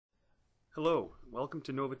Hello, welcome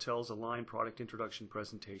to NovAtel's Align product introduction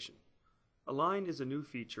presentation. Align is a new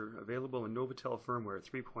feature available in NovAtel firmware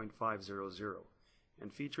 3.500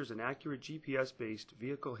 and features an accurate GPS-based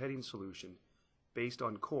vehicle heading solution based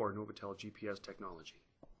on core NovAtel GPS technology.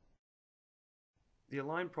 The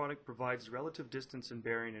Align product provides relative distance and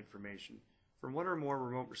bearing information from one or more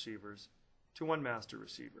remote receivers to one master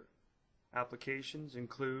receiver. Applications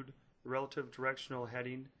include the relative directional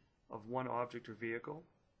heading of one object or vehicle,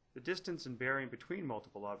 the distance and bearing between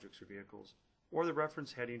multiple objects or vehicles, or the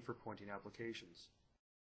reference heading for pointing applications.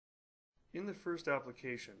 In the first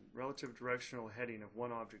application, relative directional heading of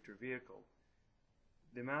one object or vehicle,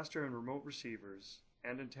 the master and remote receivers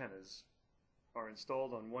and antennas are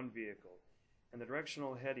installed on one vehicle, and the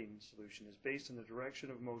directional heading solution is based on the direction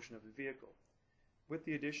of motion of the vehicle. With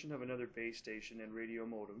the addition of another base station and radio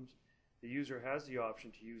modems, the user has the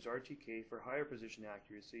option to use RTK for higher position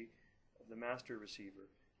accuracy of the master receiver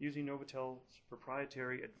using NovAtel's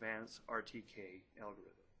proprietary advanced RTK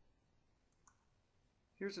algorithm.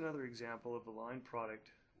 Here's another example of the Align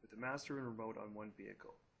product with the master and remote on one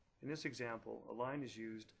vehicle. In this example, Align is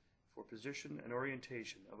used for position and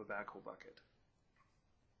orientation of a backhoe bucket.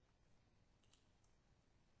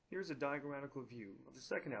 Here's a diagrammatical view of the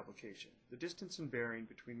second application, the distance and bearing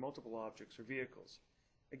between multiple objects or vehicles.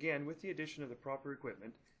 Again, with the addition of the proper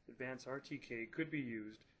equipment, advanced RTK could be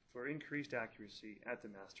used for increased accuracy at the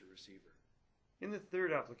master receiver. In the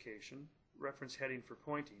third application, reference heading for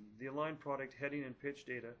pointing, the Align product heading and pitch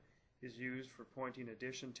data is used for pointing a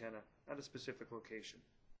dish antenna at a specific location.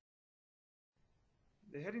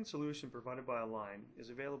 The heading solution provided by Align is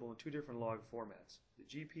available in two different log formats, the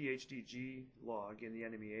GPHDG log in the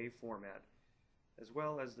NMEA format, as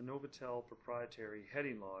well as the NovAtel proprietary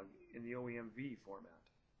heading log in the OEMV format.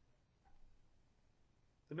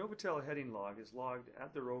 The NovAtel heading log is logged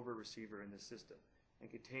at the rover receiver in the system and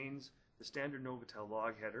contains the standard NovAtel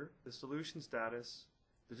log header, the solution status,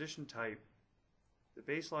 position type, the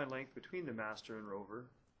baseline length between the master and rover,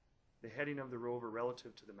 the heading of the rover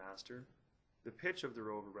relative to the master, the pitch of the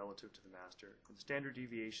rover relative to the master, and standard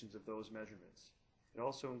deviations of those measurements. It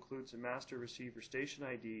also includes the master receiver station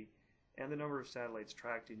ID and the number of satellites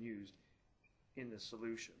tracked and used in the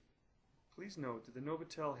solution. Please note that the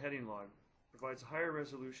NovAtel heading log provides higher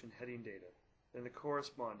resolution heading data than the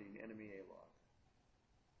corresponding NMEA log.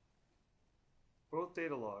 Both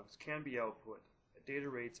data logs can be output at data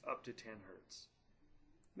rates up to 10 Hz.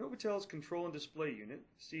 NovAtel's Control and Display Unit,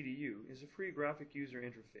 CDU, is a free graphic user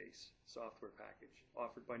interface software package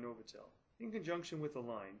offered by NovAtel. In conjunction with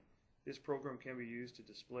Align, this program can be used to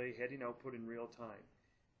display heading output in real time.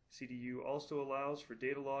 CDU also allows for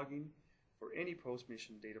data logging for any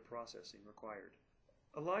post-mission data processing required.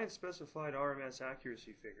 Align specified RMS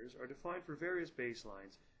accuracy figures are defined for various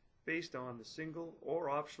baselines based on the single or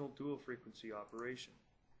optional dual frequency operation.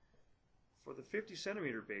 For the 50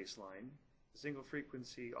 centimeter baseline, the single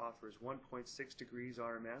frequency offers 1.6 degrees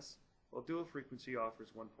RMS, while dual frequency offers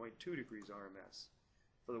 1.2 degrees RMS.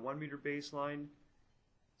 For the 1 meter baseline,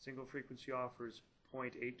 single frequency offers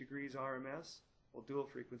 0.8 degrees RMS, while dual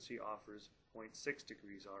frequency offers 0.6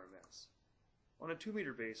 degrees RMS. On a 2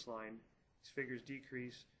 meter baseline, these figures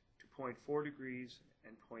decrease to 0.4 degrees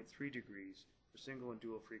and 0.3 degrees for single and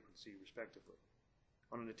dual frequency respectively.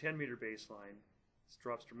 On a 10 meter baseline, this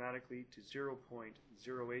drops dramatically to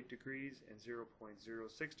 0.08 degrees and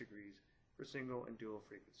 0.06 degrees for single and dual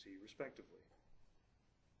frequency respectively.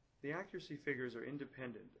 The accuracy figures are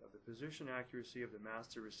independent of the position accuracy of the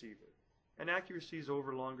master receiver, and accuracies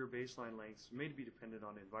over longer baseline lengths may be dependent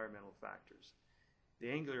on environmental factors. The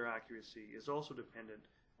angular accuracy is also dependent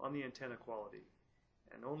on the antenna quality,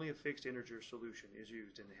 and only a fixed integer solution is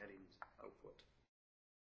used in the headings output.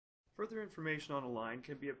 Further information on Align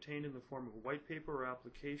can be obtained in the form of a white paper or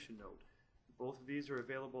application note. Both of these are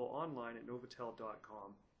available online at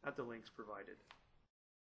novatel.com at the links provided.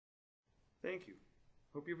 Thank you.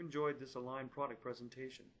 Hope you've enjoyed this Align product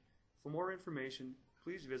presentation. For more information,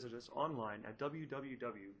 please visit us online at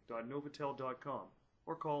www.novatel.com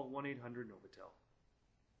or call 1-800-NOVATEL.